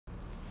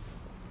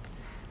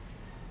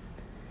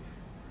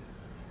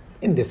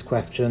In this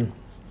question,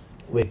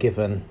 we're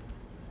given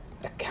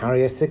a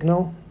carrier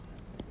signal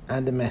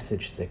and a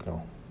message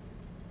signal.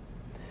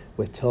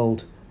 We're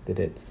told that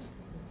it's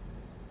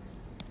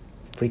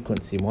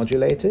frequency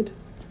modulated,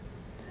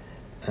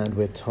 and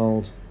we're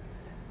told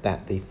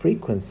that the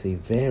frequency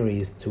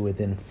varies to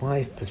within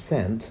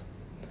 5%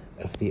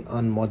 of the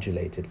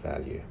unmodulated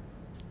value.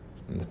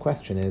 And the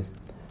question is,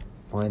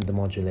 find the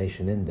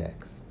modulation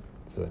index.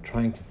 So we're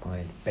trying to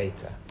find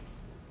beta.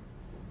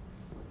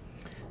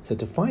 So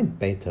to find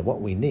beta,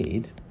 what we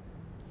need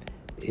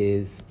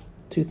is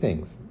two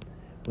things.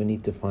 We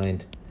need to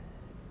find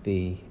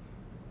the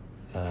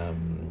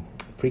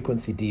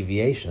frequency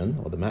deviation,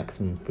 or the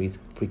maximum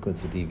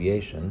frequency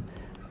deviation,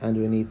 and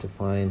we need to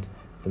find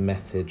the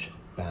message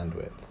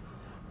bandwidth.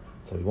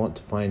 So we want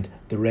to find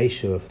the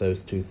ratio of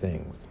those two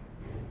things.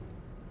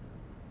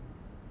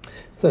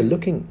 So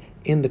looking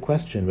in the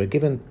question, we're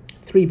given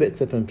 3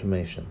 bits of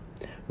information.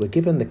 We're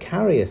given the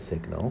carrier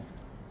signal,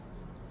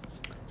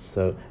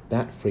 so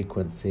that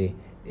frequency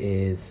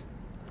is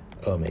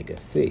omega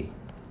c,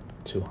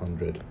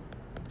 200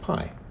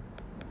 pi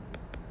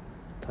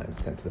times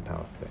 10 to the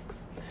power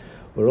 6.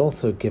 We're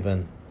also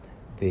given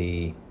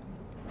the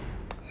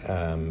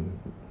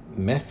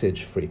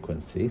message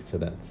frequency, so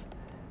that's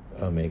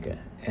omega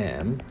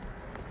m,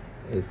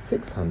 is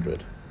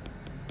 600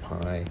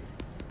 pi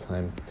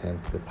times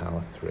 10 to the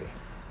power 3.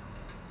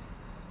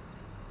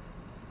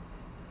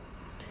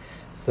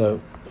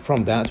 So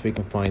from that we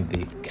can find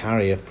the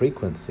carrier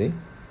frequency,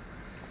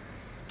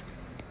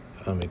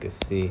 omega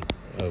c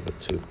over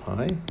 2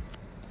 pi,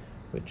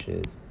 which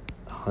is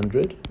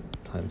 100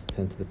 times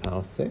 10 to the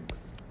power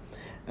 6,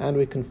 and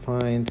we can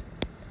find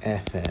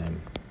fm,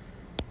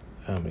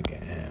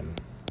 omega m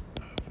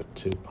over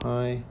 2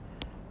 pi,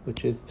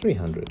 which is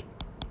 300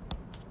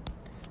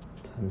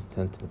 times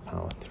 10 to the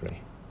power 3.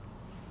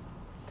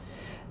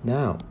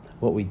 Now,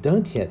 what we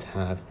don't yet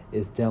have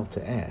is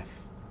delta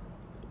f,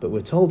 but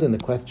we're told in the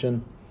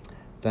question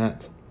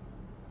that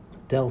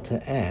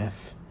delta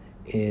f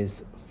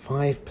is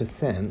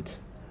 5%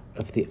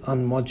 of the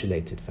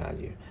unmodulated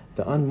value.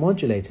 The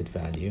unmodulated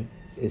value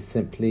is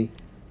simply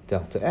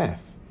delta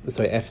f,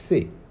 sorry,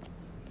 fc.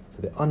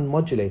 So the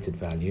unmodulated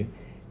value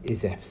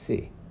is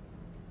fc.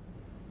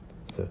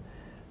 So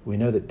we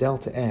know that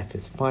delta f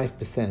is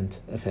 5%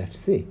 of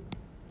fc.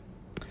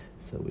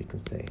 So we can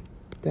say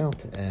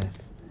delta f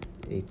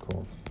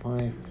equals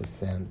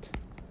 5%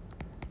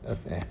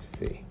 of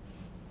fc.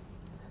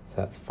 So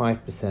that's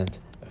 5%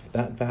 of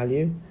that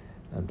value,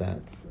 and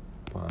that's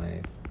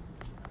 5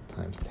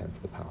 times 10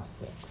 to the power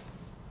 6.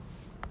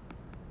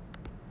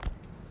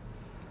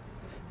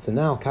 So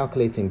now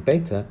calculating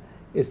beta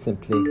is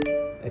simply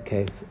a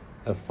case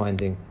of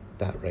finding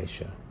that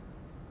ratio.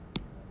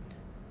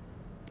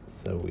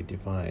 So we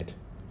divide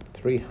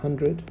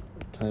 300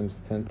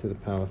 times 10 to the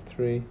power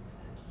 3.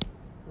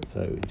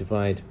 So we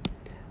divide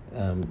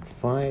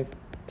 5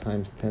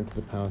 times 10 to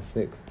the power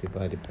 6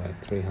 divided by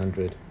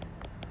 300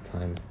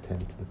 times 10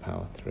 to the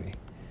power 3.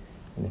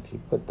 And if you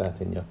put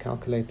that in your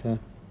calculator,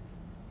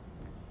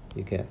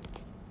 you get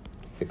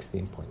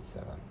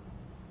 16.7.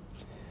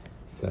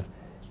 So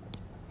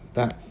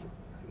that's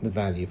the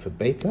value for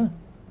beta,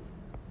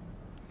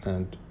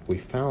 and we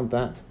found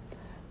that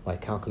by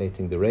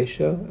calculating the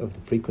ratio of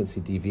the frequency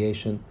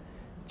deviation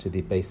to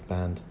the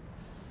baseband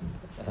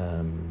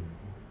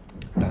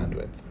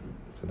bandwidth.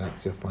 So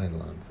that's your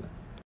final answer.